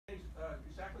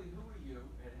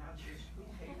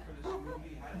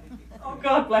Oh,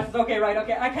 God bless us. Okay, right,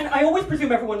 okay. I always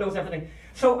presume everyone knows everything.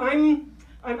 So I'm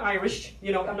Irish,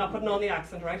 you know, I'm not putting on the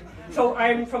accent, right? So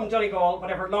I'm from Donegal,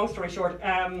 whatever, long story short.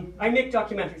 I make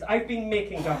documentaries. I've been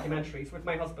making documentaries with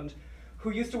my husband, who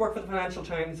used to work for the Financial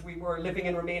Times. We were living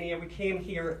in Romania. We came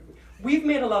here. We've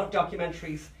made a lot of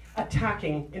documentaries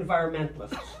attacking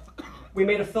environmentalists. We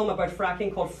made a film about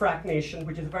fracking called Frack Nation,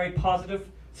 which is a very positive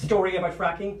story about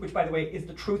fracking, which, by the way, is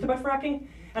the truth about fracking.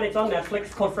 And it's on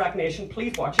Netflix, called Frack Nation.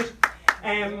 Please watch it.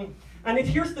 And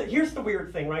here's the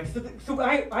weird thing, right? So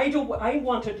I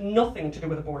wanted nothing to do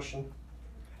with abortion.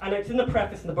 And it's in the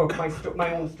preface in the book,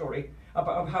 my own story,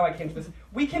 about how I came to this.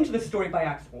 We came to this story by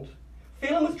accident.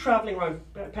 Phelan was traveling around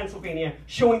Pennsylvania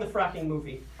showing the fracking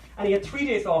movie. And he had 3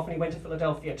 days off and he went to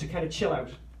Philadelphia to kind of chill out,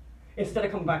 instead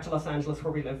of coming back to Los Angeles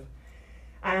where we live.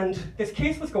 And this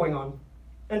case was going on.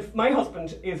 And my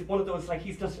husband is one of those, like,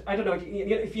 he's just, I don't know,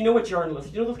 if you know a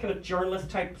journalist, you know those kind of journalist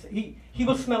types, he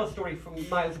will smell a story from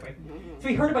miles away. So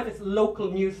he heard about this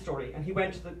local news story, and he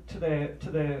went to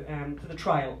the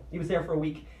trial. He was there for a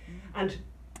week, and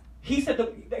he said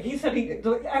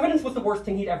the evidence was the worst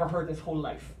thing he'd ever heard in his whole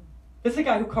life. This is a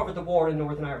guy who covered the war in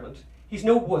Northern Ireland. He's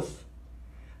no wuss.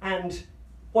 And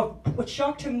what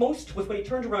shocked him most was when he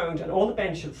turned around and all the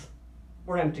benches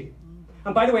were empty.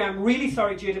 And by the way, I'm really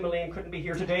sorry J.D. Mullane couldn't be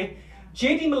here today.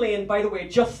 J.D. Mullane, by the way,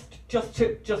 just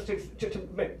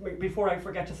before I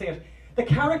forget to say it, the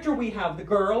character we have, the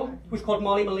girl who's called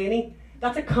Molly Mullaney,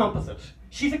 that's a composite.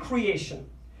 She's a creation.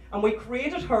 And we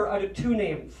created her out of two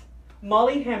names,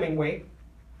 Molly Hemingway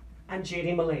and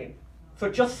J.D. Mullane. So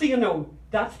just so you know,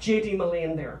 that's J.D.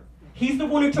 Mullane there. He's the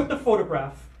one who took the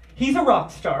photograph. He's a rock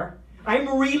star.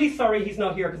 I'm really sorry he's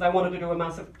not here because I wanted to do a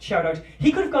massive shout out.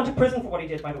 He could have gone to prison for what he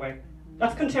did, by the way.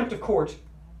 That's contempt of court.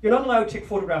 You're not allowed to take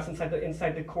photographs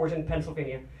inside the court in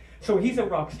Pennsylvania. So he's a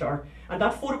rock star, and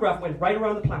that photograph went right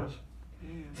around the planet.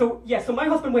 So yeah, so my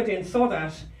husband went in, saw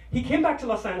that. He came back to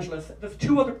Los Angeles. There's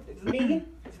it's me,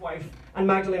 his wife, and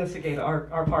Magdalena Segeda,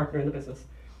 our partner in the business.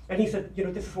 And he said, you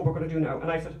know, this is what we're going to do now.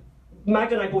 And I said,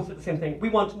 Magda and I both said the same thing. We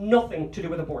want nothing to do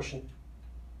with abortion,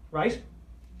 right?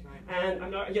 And I'm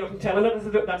not, you know, I'm telling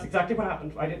it, that's exactly what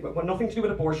happened. I want nothing to do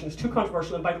with abortion. It's too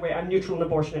controversial. And by the way, I'm neutral on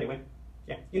abortion anyway.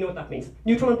 Yeah, you know what that means.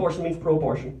 Neutral on abortion means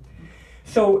pro-abortion.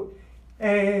 So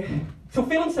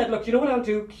Phelan said, look, you know what I'll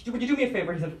do? Would you do me a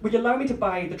favour? He said, would you allow me to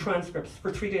buy the transcripts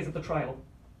for 3 days of the trial?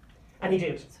 And he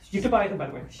did. You could buy them, by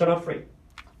the way. They're not free.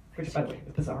 Which, by the way,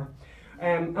 is bizarre.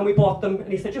 And we bought them,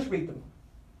 and he said, just read them.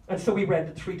 And so we read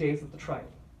the 3 days of the trial.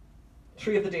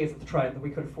 3 of the days of the trial that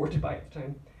we could afford to buy at the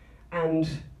time. And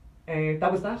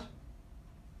that was that.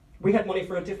 We had money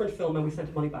for a different film, and we sent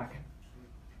the money back.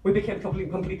 We became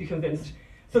completely convinced.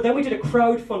 So then we did a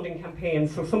crowdfunding campaign.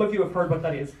 So some of you have heard what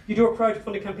that is. You do a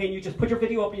crowdfunding campaign, you just put your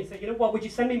video up and you say, you know what, would you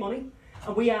send me money?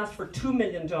 And we asked for $2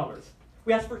 million.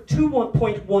 We asked for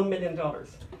 $2.1 million.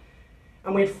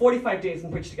 And we had 45 days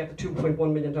in which to get the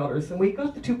 $2.1 million. And we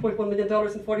got the $2.1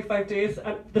 million in 45 days.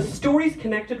 And the stories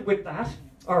connected with that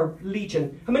are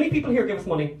legion. How many people here give us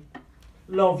money?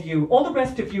 Love you. All the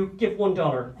rest of you give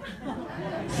 $1.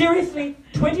 Seriously,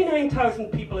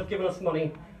 29,000 people have given us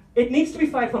money. It needs to be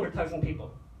 500,000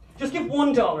 people. Just give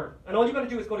 $1, and all you've got to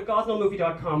do is go to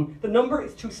gosnellmovie.com. The number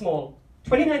is too small.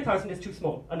 29,000 is too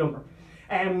small, a number.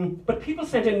 But people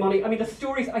sent in money. I mean, the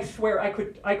stories, I swear, I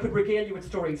could regale you with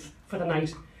stories for the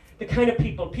night. The kind of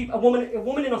people a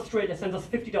woman in Australia sends us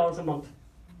 $50 a month.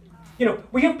 You know,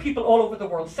 we have people all over the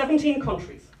world, 17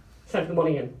 countries sent the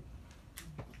money in.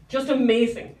 Just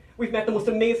amazing. We've met the most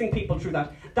amazing people through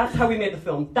that. That's how we made the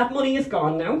film. That money is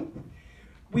gone now.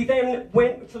 We then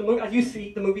went, so the movie, as you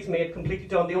see, the movie's made, completely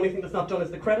done. The only thing that's not done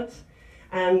is the credits.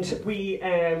 And we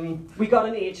got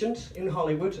an agent in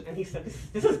Hollywood, and he said,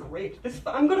 this is great.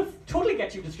 I'm going to totally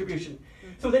get you distribution.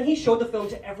 So then he showed the film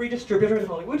to every distributor in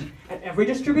Hollywood, and every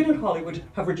distributor in Hollywood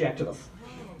have rejected us.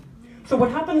 So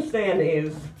what happens then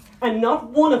is, and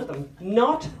not one of them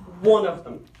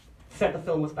said the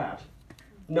film was bad.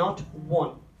 Not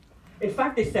one. In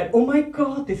fact, they said, oh my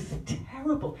God, this is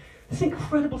terrible. This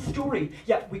incredible story.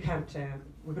 Yeah, we can't,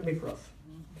 we're going to make for us.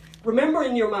 Remember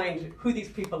in your mind who these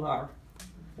people are.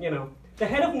 You know, the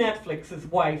head of Netflix's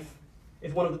wife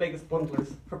is one of the biggest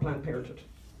bundlers for Planned Parenthood.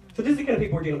 So this is the kind of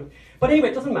people we're dealing with. But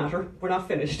anyway, it doesn't matter. We're not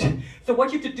finished. So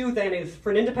what you have to do then is,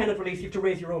 for an independent release, you have to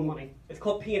raise your own money. It's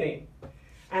called P&A.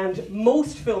 And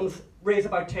most films raise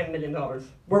about $10 million.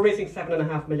 We're raising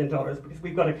 $7.5 million because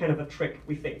we've got a kind of a trick,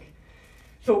 we think.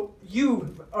 So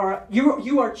you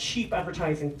are cheap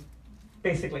advertising,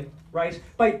 basically, right?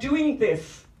 By doing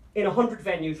this in 100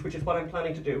 venues, which is what I'm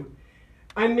planning to do,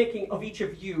 I'm making of each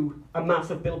of you a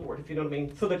massive billboard, if you know what I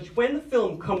mean, so that when the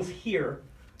film comes here,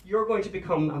 you're going to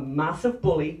become a massive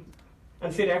bully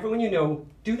and say to everyone you know,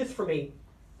 do this for me.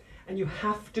 And you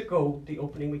have to go the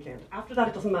opening weekend. After that,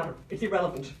 it doesn't matter. It's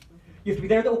irrelevant. You have to be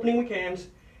there the opening weekend.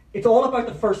 It's all about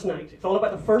the first night. It's all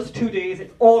about the first 2 days.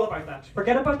 It's all about that.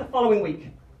 Forget about the following week.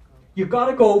 You've got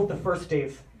to go the first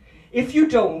days. If you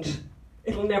don't,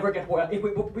 it'll never get well.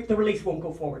 The release won't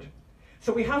go forward.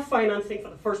 So we have financing for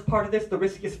the first part of this. The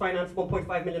riskiest finance,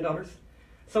 $1.5 million.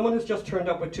 Someone has just turned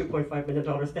up with $2.5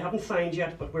 million. They haven't signed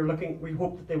yet, but we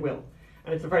hope that they will.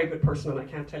 And it's a very good person, and I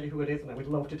can't tell you who it is, and I would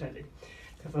love to tell you.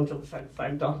 Because until the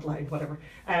signed dotted line, whatever.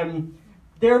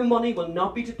 Their money will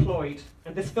not be deployed,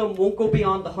 and this film won't go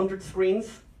beyond the 100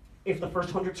 screens if the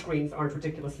first 100 screens aren't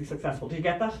ridiculously successful. Do you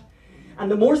get that? And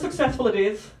the more successful it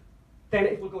is, then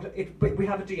it will go to, we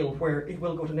have a deal where it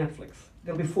will go to Netflix.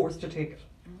 They'll be forced to take it.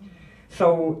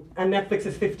 So, and Netflix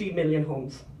is 15 million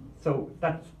homes. So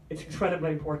it's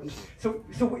incredibly important. So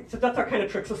that's our kind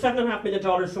of trick. So $7.5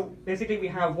 million. So basically we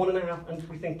have 1.5 and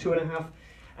we think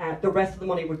 2.5. The rest of the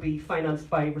money would be financed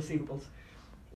by receivables.